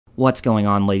What's going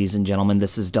on, ladies and gentlemen?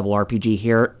 This is Double RPG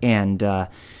here, and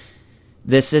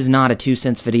this is not a 2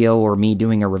 cents video or me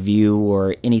doing a review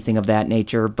or anything of that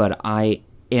nature, but I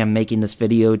am making this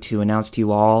video to announce to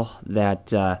you all that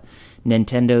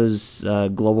Nintendo's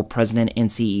global president and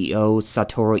CEO,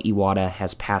 Satoru Iwata,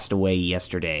 has passed away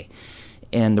yesterday.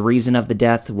 And the reason of the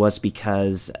death was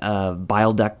because of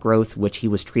bile duct growth, which he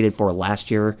was treated for last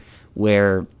year,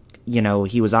 where, you know,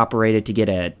 he was operated to get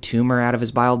a tumor out of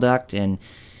his bile duct, and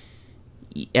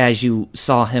as you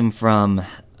saw him from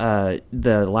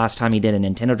the last time he did a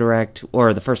Nintendo Direct,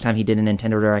 or the first time he did a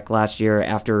Nintendo Direct last year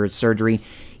after surgery,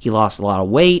 he lost a lot of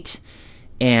weight,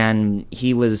 and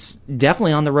he was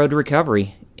definitely on the road to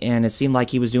recovery, and it seemed like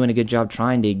he was doing a good job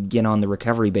trying to get on the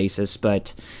recovery basis,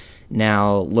 but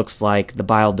now looks like the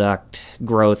bile duct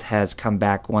growth has come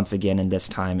back once again, and this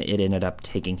time it ended up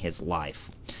taking his life.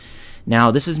 Now,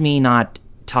 this is me not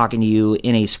talking to you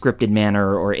in a scripted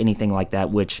manner or anything like that,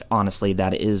 which honestly,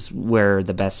 that is where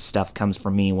the best stuff comes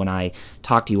from me when I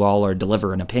talk to you all or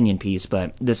deliver an opinion piece,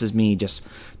 but this is me just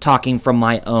talking from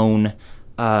my own,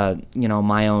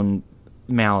 my own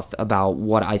mouth about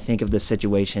what I think of this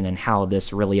situation and how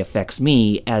this really affects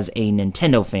me as a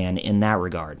Nintendo fan in that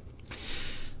regard.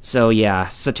 So yeah,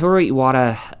 Satoru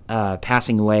Iwata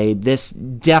passing away, this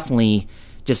definitely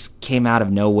just came out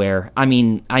of nowhere. I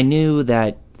mean, I knew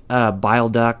that bile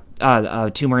duct,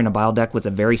 tumor in a bile duct was a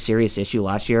very serious issue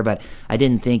last year, but I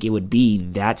didn't think it would be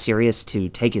that serious to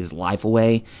take his life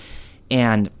away.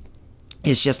 And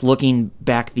it's just looking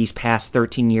back these past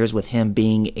 13 years with him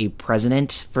being a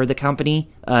president for the company,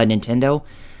 Nintendo,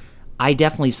 I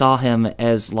definitely saw him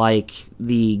as like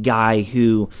the guy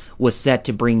who was set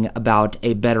to bring about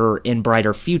a better and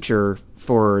brighter future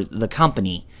for the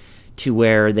company, to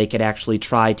where they could actually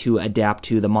try to adapt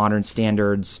to the modern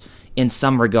standards in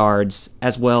some regards,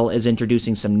 as well as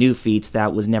introducing some new feats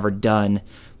that was never done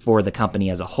for the company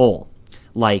as a whole,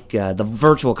 like the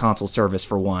virtual console service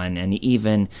for one, and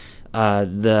even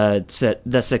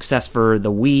the success for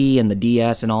the Wii and the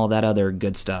DS and all that other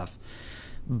good stuff.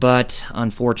 But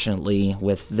unfortunately,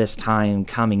 with this time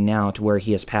coming now to where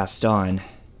he has passed on,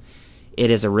 it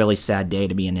is a really sad day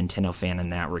to be a Nintendo fan in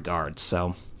that regard.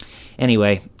 So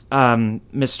anyway,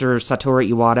 Mr. Satoru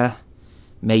Iwata,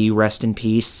 may you rest in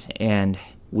peace, and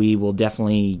we will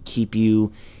definitely keep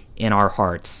you in our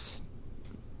hearts.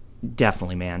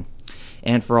 Definitely, man.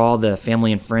 And for all the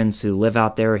family and friends who live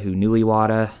out there who knew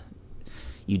Iwata,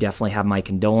 you definitely have my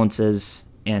condolences.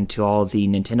 And to all the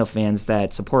Nintendo fans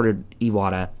that supported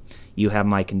Iwata, you have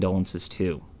my condolences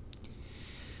too.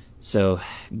 So,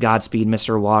 Godspeed,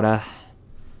 Mr. Iwata,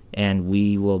 and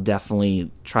we will definitely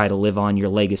try to live on your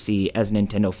legacy as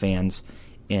Nintendo fans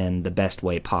in the best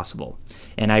way possible.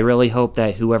 And I really hope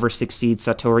that whoever succeeds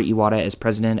Satoru Iwata as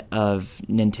president of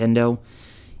Nintendo,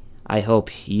 I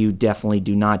hope you definitely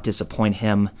do not disappoint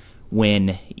him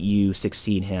when you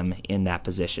succeed him in that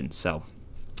position. So,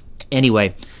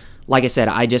 anyway, like I said,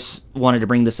 I just wanted to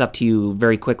bring this up to you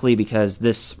very quickly because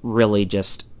this really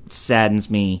just saddens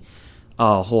me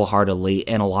wholeheartedly,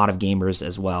 and a lot of gamers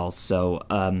as well. So,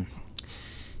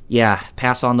 yeah,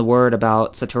 pass on the word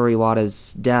about Satoru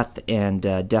Iwata's death, and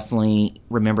definitely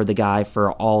remember the guy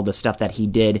for all the stuff that he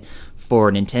did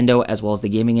for Nintendo as well as the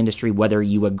gaming industry, whether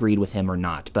you agreed with him or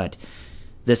not. But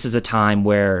this is a time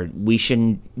where we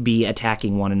shouldn't be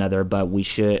attacking one another, but we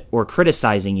should, or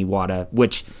criticizing Iwata,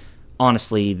 which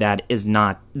honestly, that's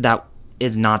not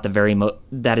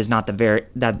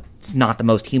the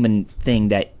most human thing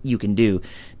that you can do.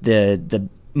 The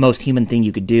most human thing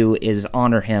you could do is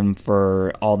honor him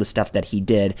for all the stuff that he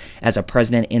did as a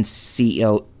president and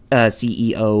CEO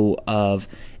of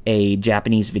a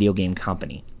Japanese video game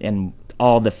company, and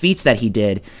all the feats that he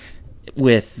did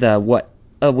with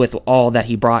with all that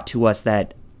he brought to us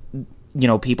that, you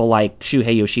know, people like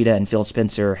Shuhei Yoshida and Phil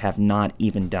Spencer have not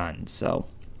even done. So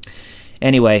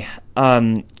anyway,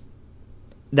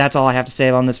 that's all I have to say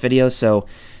on this video, so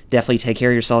definitely take care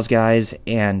of yourselves, guys,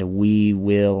 and we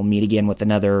will meet again with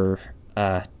another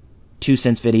 2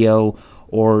 cents video,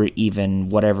 or even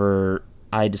whatever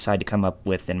I decide to come up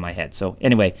with in my head. So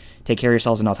anyway, take care of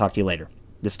yourselves, and I'll talk to you later.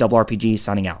 This is Double RPG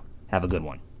signing out. Have a good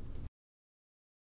one.